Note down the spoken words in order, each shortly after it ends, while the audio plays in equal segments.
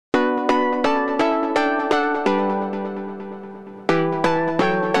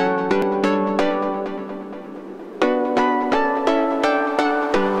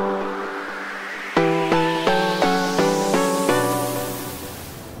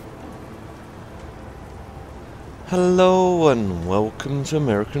Hello and welcome to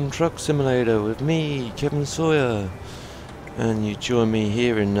American Truck Simulator with me, Kevin Sawyer. And you join me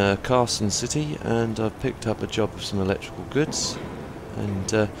here in Carson City, and I've picked up a job of some electrical goods. And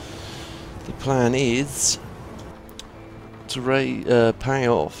the plan is to try and pay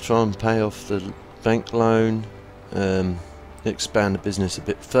off the bank loan, expand the business a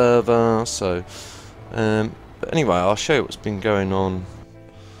bit further. So, but anyway, I'll show you what's been going on.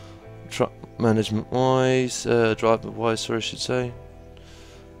 Truck management wise, driver wise, sorry, I should say.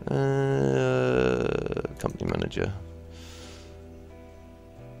 Company manager,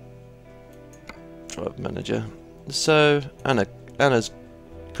 driver manager. So Anna's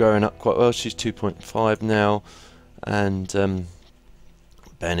growing up quite well. She's 2.5 now, and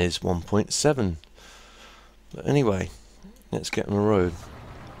Ben is 1.7. But anyway, let's get on the road.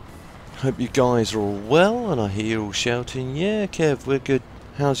 Hope you guys are all well, and I hear you all shouting, "Yeah, Kev, we're good.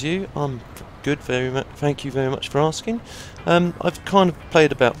 How's you?" I'm good, very much. Thank you very much for asking. I've kind of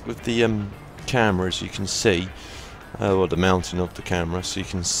played about with the camera, as you can see, or the mounting of the camera, so you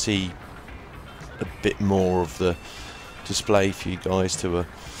can see a bit more of the display for you guys to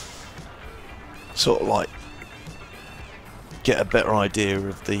sort of like get a better idea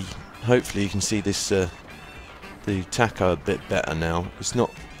of the. Hopefully, you can see this the tacho a bit better now. It's not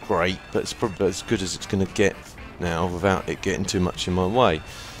great, but it's probably as good as it's going to get now without it getting too much in my way.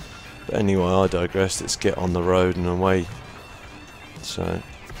 But anyway, I digress. Let's get on the road and away. So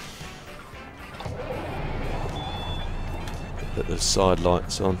put the side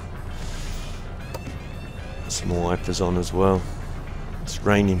lights on, some wipers on as well. It's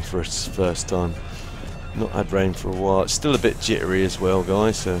raining for its first time. Not had rain for a while. It's still a bit jittery as well,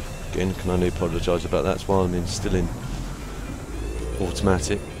 guys, so again, can only apologise about that. That's why I'm still in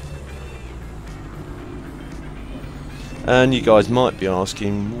automatic. And you guys might be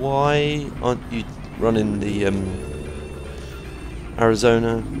asking, why aren't you running the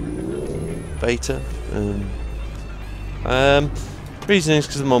Arizona beta? Reason is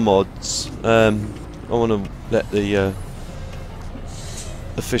because of my mods. I want to let the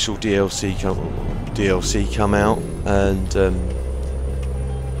official DLC come out, and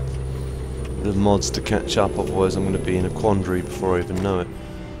the mods to catch up. Otherwise, I'm going to be in a quandary before I even know it.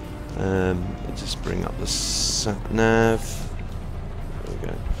 Just bring up the sat nav. There we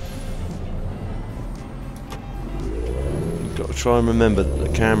go. You've got to try and remember that the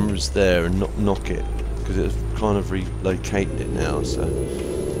camera's there and not knock it, because it's kind of relocated it now. So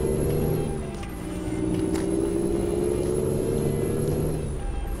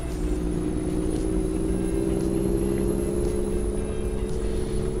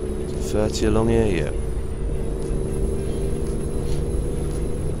is it 30 along here, yeah.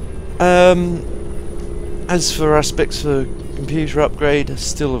 As for aspects for computer upgrade,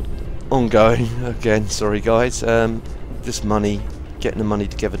 still ongoing. Again, sorry guys. Just money, getting the money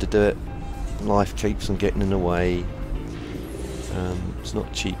together to do it. Life keeps on getting in the way. It's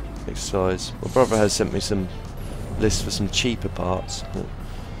not cheap exercise. My brother has sent me some lists for some cheaper parts. But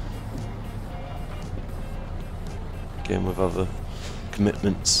again, with other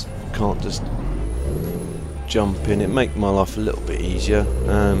commitments, can't just jump in. It make my life a little bit easier.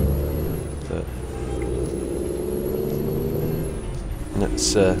 But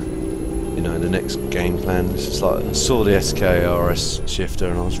that's you know, the next game plan. It's just like I saw the SKRS shifter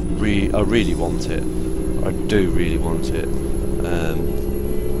and I really want it. I do really want it.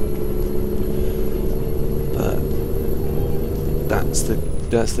 But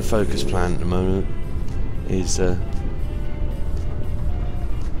that's the focus plan at the moment. Is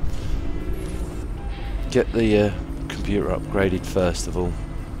get the computer upgraded first of all.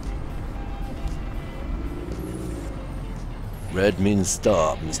 Red means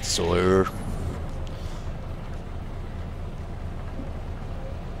stop, Mr. Sawyer.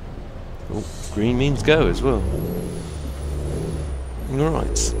 Oh, green means go as well.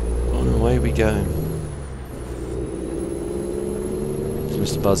 Alright, on the way we go. It's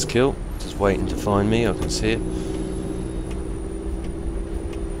Mr. Buzzkill, just waiting to find me, I can see it.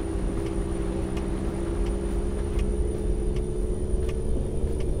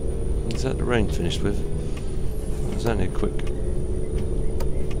 Is that the rain finished with? Or is that only a quick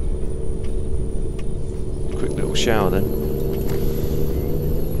little shower then?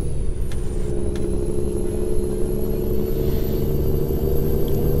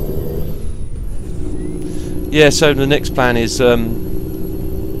 Yeah, so the next plan is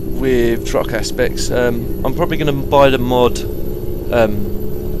with truck aspects. I'm probably going to buy the mod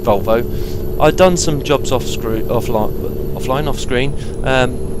Volvo. I've done some jobs off screen,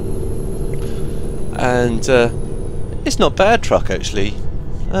 and it's not a bad truck actually.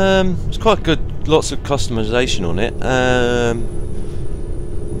 It's quite good, lots of customization on it,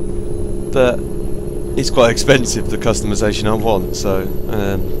 but it's quite expensive, the customization I want, so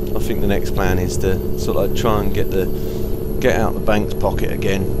I think the next plan is to sort of like try and get out the bank's pocket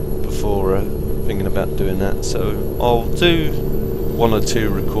again before thinking about doing that. So I'll do 1 or 2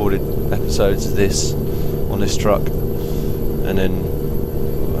 recorded episodes of this on this truck, and then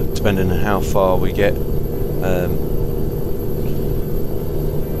depending on how far we get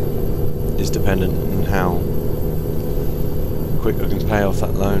is dependent on how quick I can pay off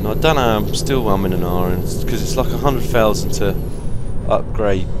that loan. I don't know, I'm still umming and ahhing because it's like 100,000 to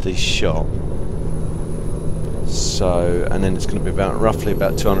upgrade the shop. So, and then it's going to be roughly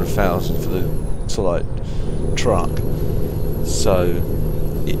about 200,000 for the sort of like truck. So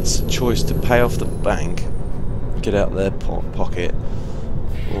it's a choice to pay off the bank, get out their pocket,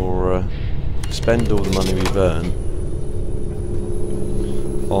 or spend all the money we've earned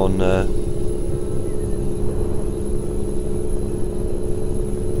on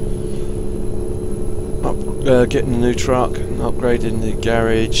getting a new truck, upgrading the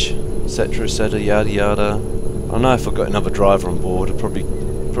garage, etc, etc, yada yada. I know if I got another driver on board, I'd probably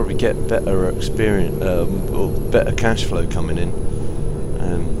get better experience, or better cash flow coming in.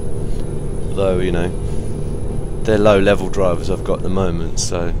 Though, you know, they're low-level drivers I've got at the moment,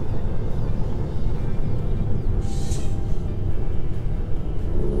 so.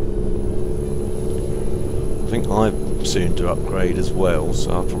 I think I'm soon to upgrade as well,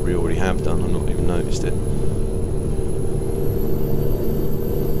 so I probably already have done. I've not even noticed it.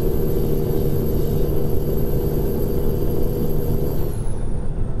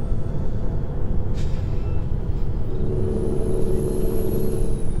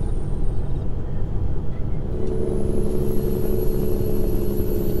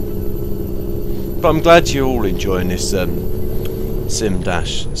 But I'm glad you're all enjoying this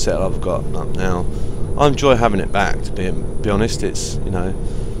Simdash setup I've got up now. I enjoy having it back, to be honest. It's, you know,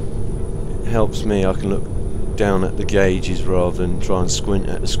 it helps me. I can look down at the gauges rather than try and squint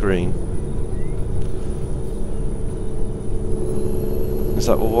at the screen. It's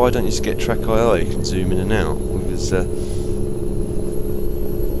like, well, why don't you just get Track.io? You can zoom in and out, because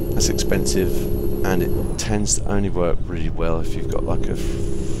that's expensive, and it tends to only work really well if you've got like a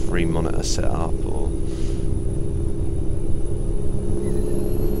 3 monitor setup, or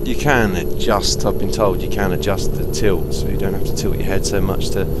you can adjust. I've been told you can adjust the tilt, so you don't have to tilt your head so much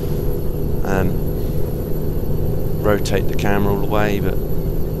to rotate the camera all the way, but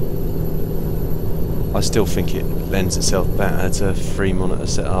I still think it lends itself better to a 3 monitor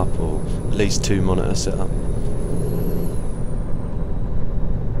setup, or at least 2 monitor setup.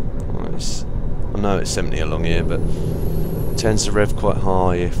 I know it's 70 along here, but it tends to rev quite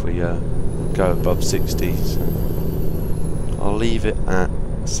high if we go above 60, so I'll leave it at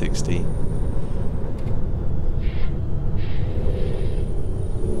 60.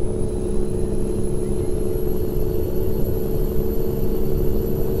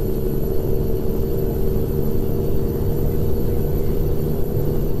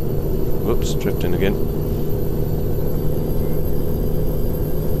 Whoops, drifting again.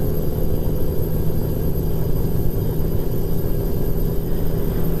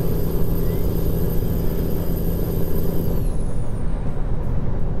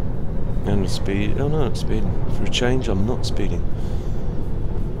 Speed. Oh no, I'm speeding. For a change, I'm not speeding.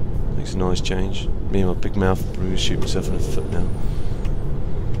 Makes a nice change. Me and my big mouth are going to shoot myself in the foot now.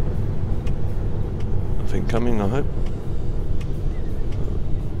 Nothing coming, I hope.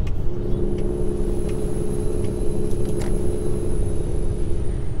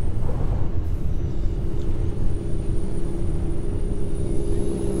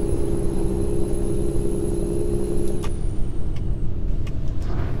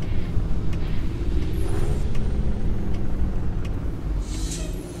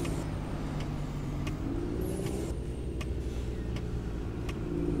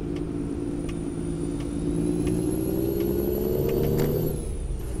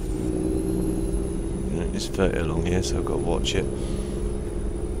 It's 30 along here, so I've got to watch it.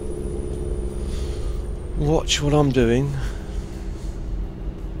 Watch what I'm doing.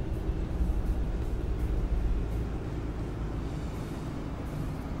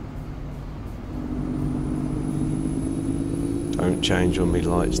 Don't change on me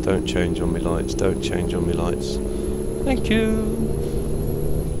lights, don't change on me lights, don't change on me lights. Thank you.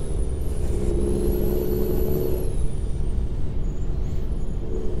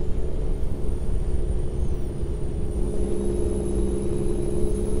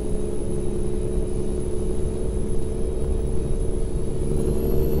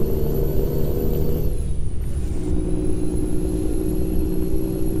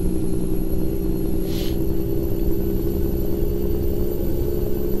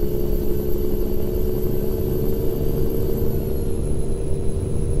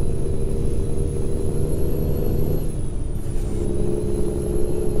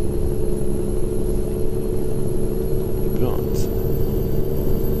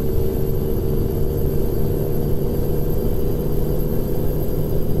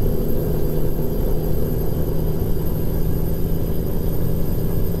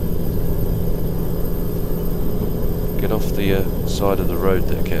 off the side of the road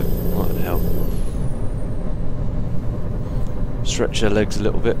there, Kev. Might help. Stretch your legs a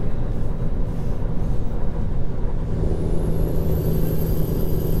little bit.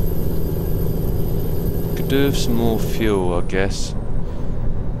 Could do with some more fuel, I guess.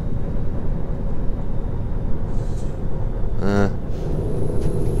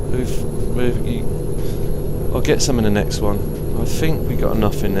 I'll get some in the next one. I think we got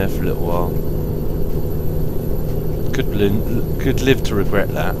enough in there for a little while. Could live to regret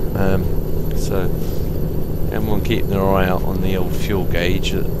that. So everyone keeping their eye out on the old fuel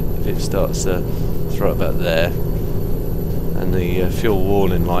gauge. If it starts to throw about there, and the fuel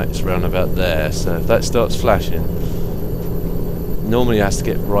warning lights around about there. So if that starts flashing, normally it has to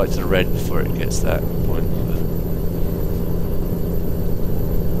get right to the red before it gets to that point.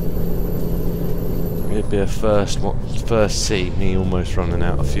 It'd be a first see me almost running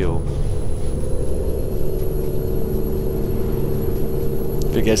out of fuel.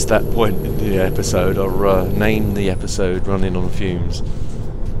 If it gets to that point in the episode, I'll name the episode "Running on Fumes."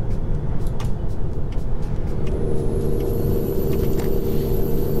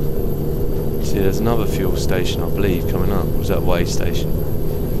 See, there's another fuel station, I believe, coming up. Was that a way station?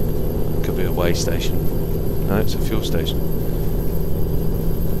 Could be a way station. No, it's a fuel station.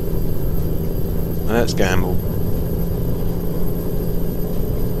 Let's gamble.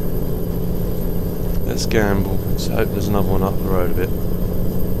 Let's gamble. Let's hope there's another one up the road a bit.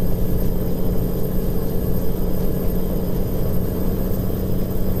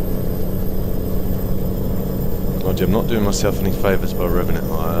 I'm not doing myself any favours by revving it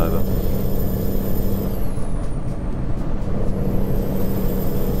high either.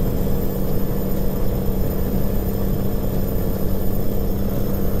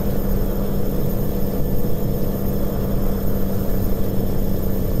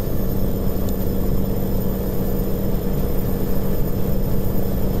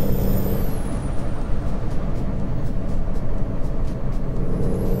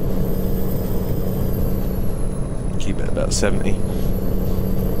 Keep it about 70.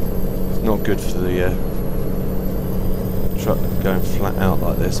 It's not good for the truck going flat out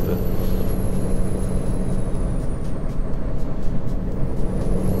like this, but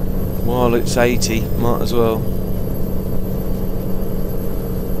while it's 80, might as well.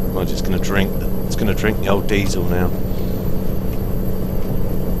 I'm just going to drink. It's going to drink the old diesel now.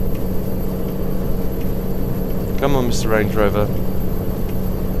 Come on, Mr. Range Rover.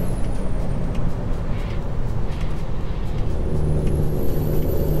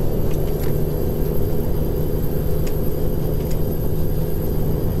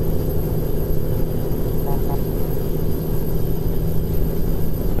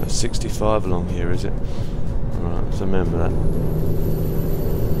 That's 65 along here, is it? Alright, let's remember that.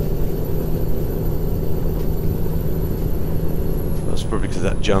 That's probably because of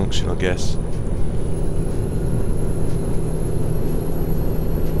that junction, I guess.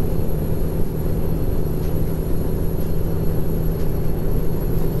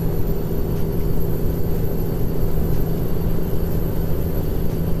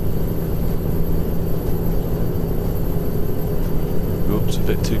 Oops, a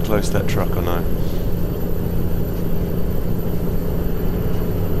bit too close to that truck, I know.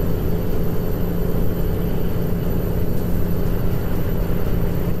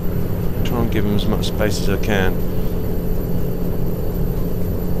 Try and give him as much space as I can.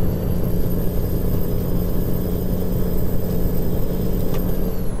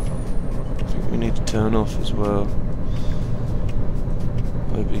 I think we need to turn off as well.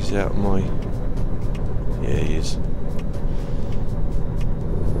 Hope he's out of my... Yeah, he is.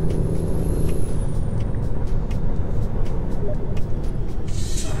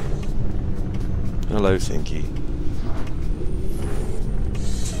 Hello, Thinky.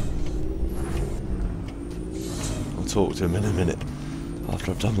 I'll talk to him in a minute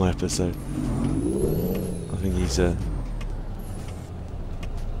after I've done my episode. I think he's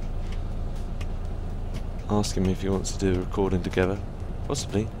asking me if he wants to do a recording together.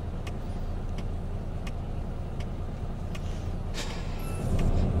 Possibly.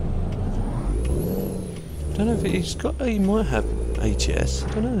 I don't know if he's got... He might have ATS. I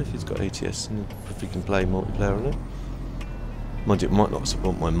don't know if he's got ATS and if he can play multiplayer on it. Mind you, it might not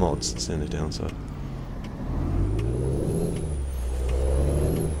support my mods, that's the only downside.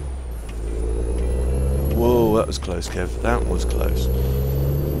 Whoa, that was close, Kev. That was close.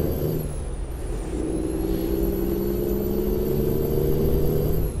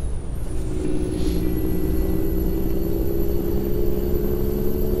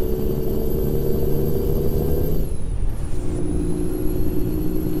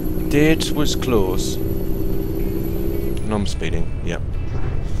 It was close. And I'm speeding, yep.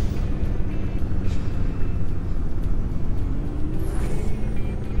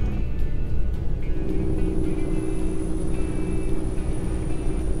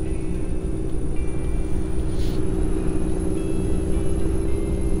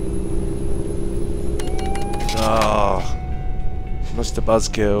 Ah, Mr.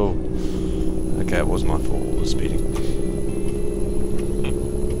 Buzzkill. Okay, it was my fault, I was speeding.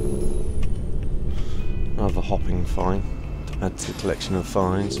 Another hopping fine to add to the collection of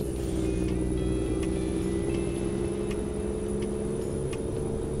fines.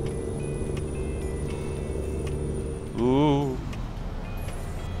 Ooh.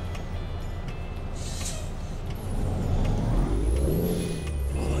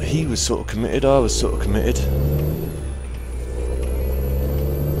 He was sort of committed, I was sort of committed.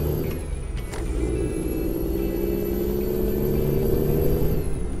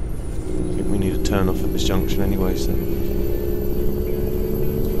 I think we need to turn off at this junction anyway, so.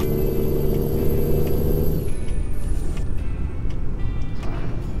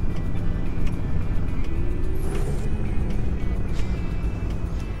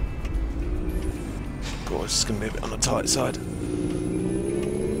 God, this is going to be a bit on the tight side.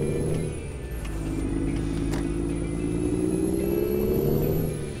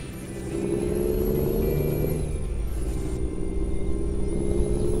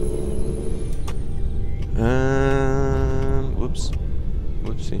 Whoops.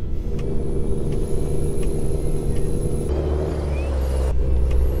 Whoopsie.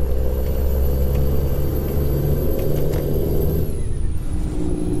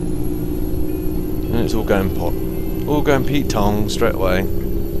 And it's all going pot. All going Pete Tong straight away.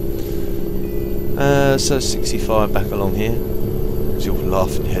 So 65 back along here. Because you're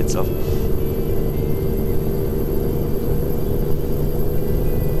laughing your heads off.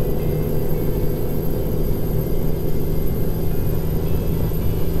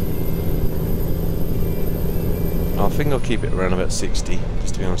 I think I'll keep it around about 60,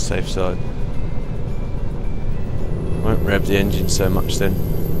 just to be on the safe side. Won't rev the engine so much then.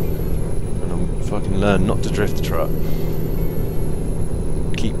 And if I can learn not to drift the truck.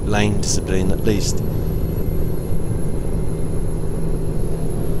 Keep lane discipline at least.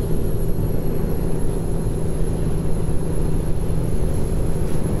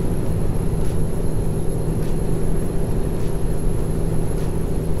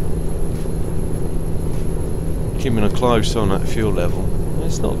 Keeping a close on that fuel level.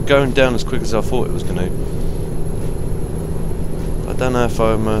 It's not going down as quick as I thought it was going to. I don't know if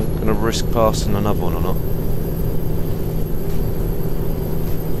I'm going to risk passing another one or not.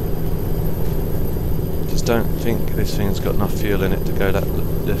 Just don't think this thing's got enough fuel in it to go that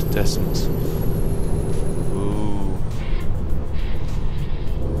distance. Ooh.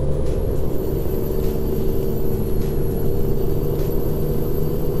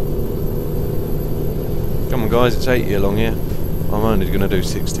 Come on guys, it's 80 along here. I'm only going to do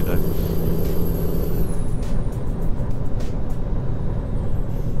 60 though.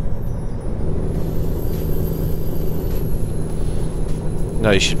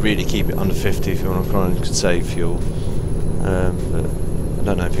 No, you should really keep it under 50 if you want to try and save fuel. But I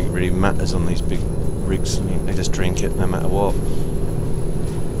don't know if it really matters on these big rigs. I mean, they just drink it no matter what.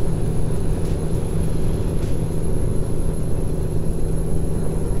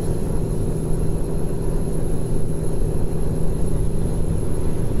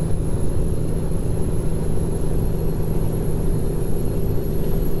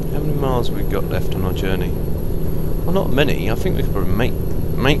 Miles we've got left on our journey. Well, not many. I think we could probably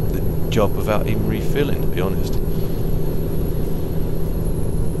make the job without even refilling, to be honest.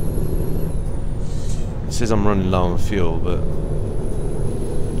 It says I'm running low on fuel, but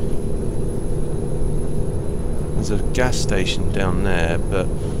there's a gas station down there, but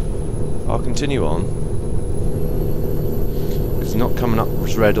I'll continue on. It's not coming up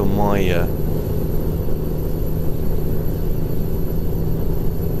as red on my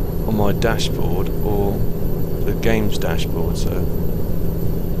dashboard or the game's dashboard, so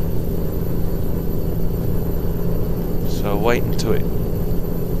I'll wait until it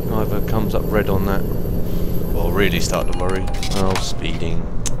either comes up red on that, or I'll really start to worry. Oh, speeding.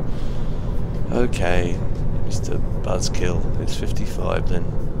 Okay, Mr. Buzzkill, it's 55 then.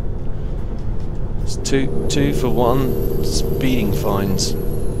 It's two for one speeding fines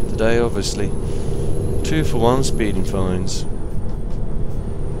today, obviously. 2 for 1 speeding fines.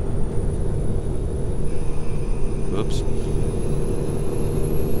 Whoops.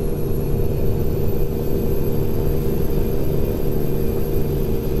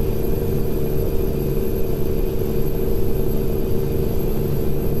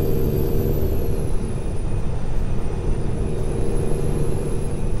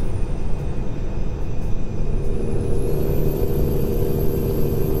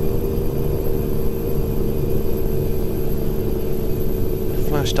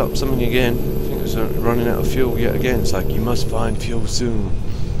 flashed up something again. I think it's running out of fuel yet again. It's like, you must find fuel soon.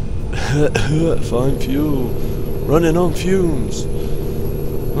 Find fuel. Running on fumes.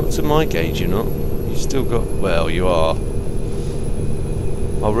 Not to my gauge, you're not. You still got... Well, you are.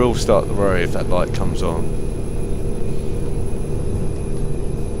 I will start to worry if that light comes on.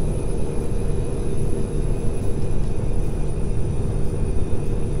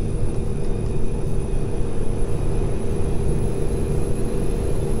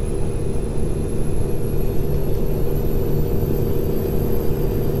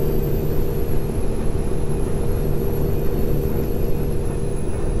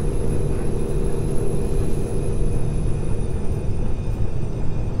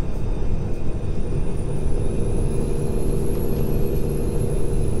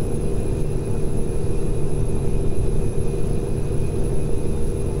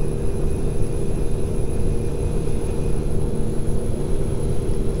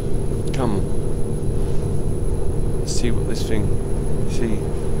 See what this thing... See,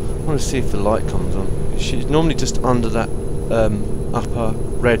 I want to see if the light comes on. She's normally just under that upper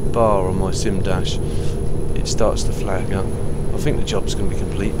red bar on my Simdash. It starts to flag up. I think the job's going to be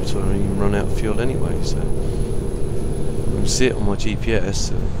complete before I even run out of fuel anyway, so... I can see it on my GPS,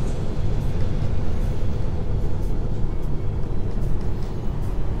 so...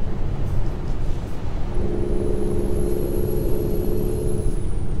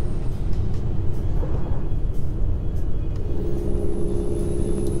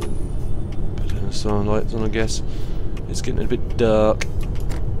 Sign lights on, I guess. It's getting a bit dark.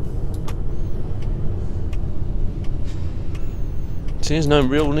 See, there's no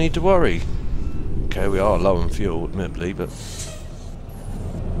real need to worry. Okay, we are low on fuel, admittedly, but...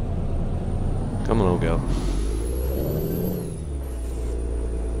 Come on, old girl.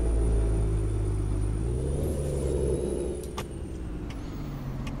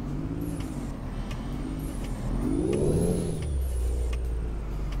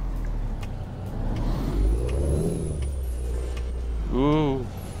 Ooh,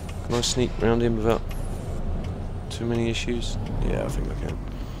 can I sneak round him without too many issues? Yeah, I think I can.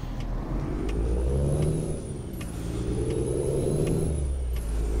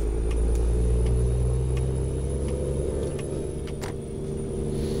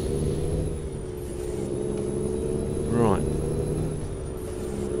 Right.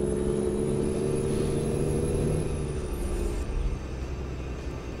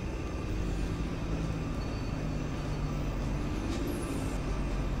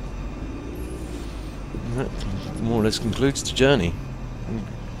 That more or less concludes the journey.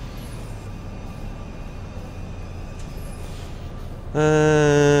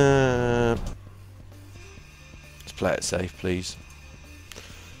 Let's play it safe, please.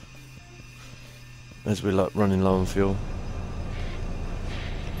 As we're like running low on fuel.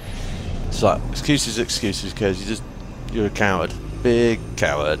 It's like excuses, because you're a coward, big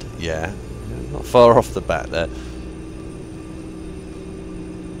coward. Yeah, not far off the bat there.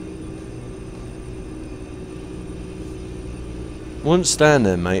 Wouldn't stand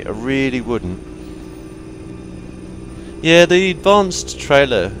there, mate. I really wouldn't. Yeah, the advanced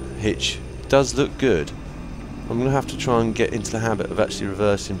trailer hitch does look good. I'm gonna have to try and get into the habit of actually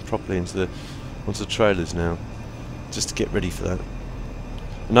reversing properly onto the trailers now, just to get ready for that.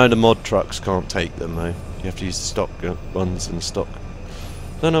 I know the mod trucks can't take them though. You have to use the stock ones and stock.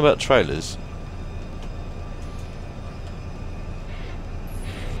 I don't know about trailers.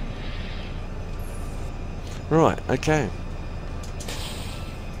 Right. Okay.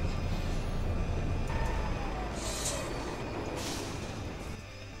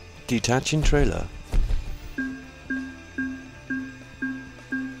 Detaching trailer.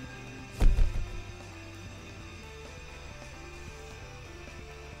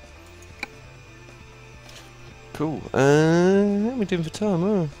 Cool. What are we doing for time?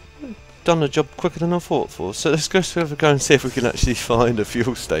 Oh, done the job quicker than I thought for. So let's go and see if we can actually find a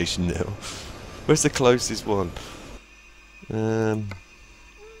fuel station now. Where's the closest one? Probably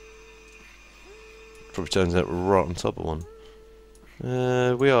turns out we're right on top of one.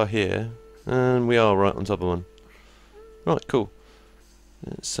 We are here, and we are right on top of one. Right, cool.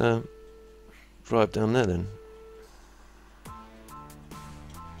 Let's drive down there then.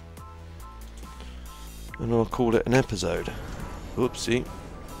 And I'll call it an episode. Whoopsie.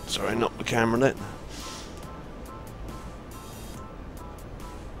 Sorry, knocked the camera then.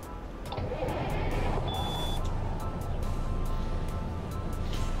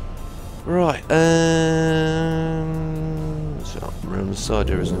 Right, it's up around the side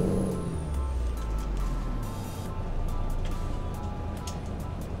here, isn't it?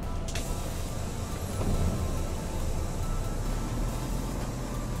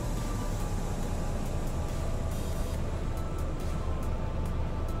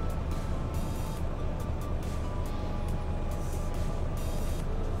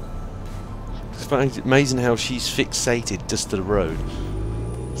 amazing how she's fixated just to the road.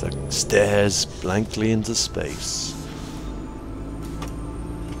 It's like stares blankly into space.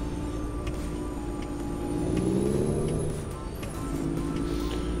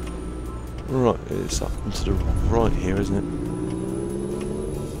 Right, it's up and to the right here, isn't it?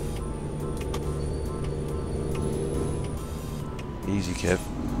 Easy, Kev.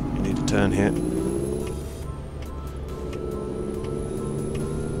 You need to turn here.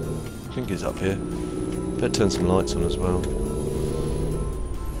 I think it's up here. Better turn some lights on as well.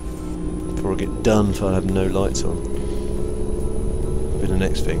 Before I get done if I have no lights on. Be the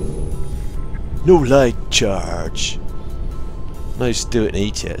next thing. No light charge! I used to do it in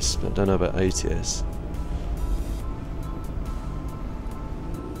ETS, but I don't know about ATS.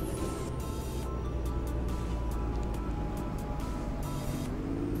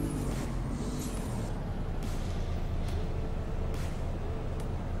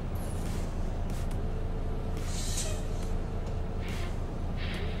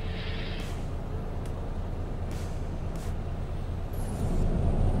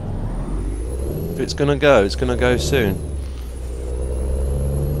 If it's gonna go soon.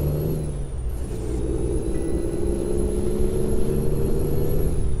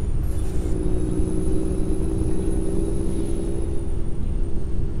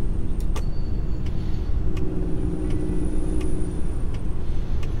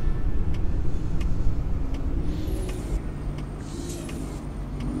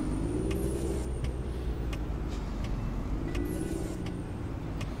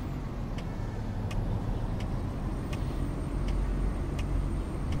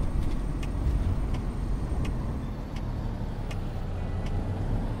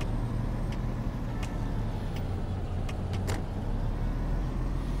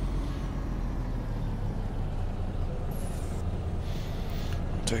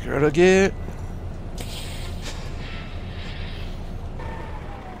 Take her out of gear.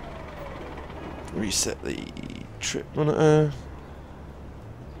 Reset the trip monitor.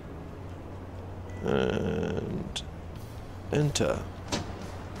 And enter.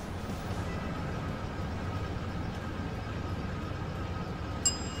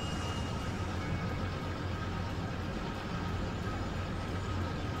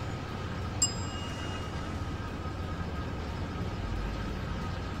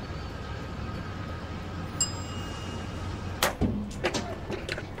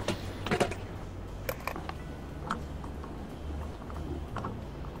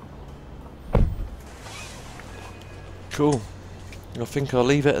 Cool. I think I'll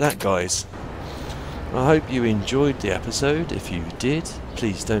leave it at that, guys. I hope you enjoyed the episode. If you did,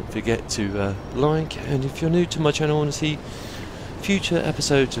 please don't forget to like, and if you're new to my channel and want to see future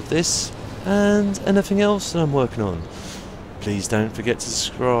episodes of this and anything else that I'm working on, please don't forget to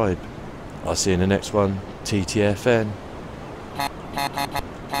subscribe. I'll see you in the next one. TTFN.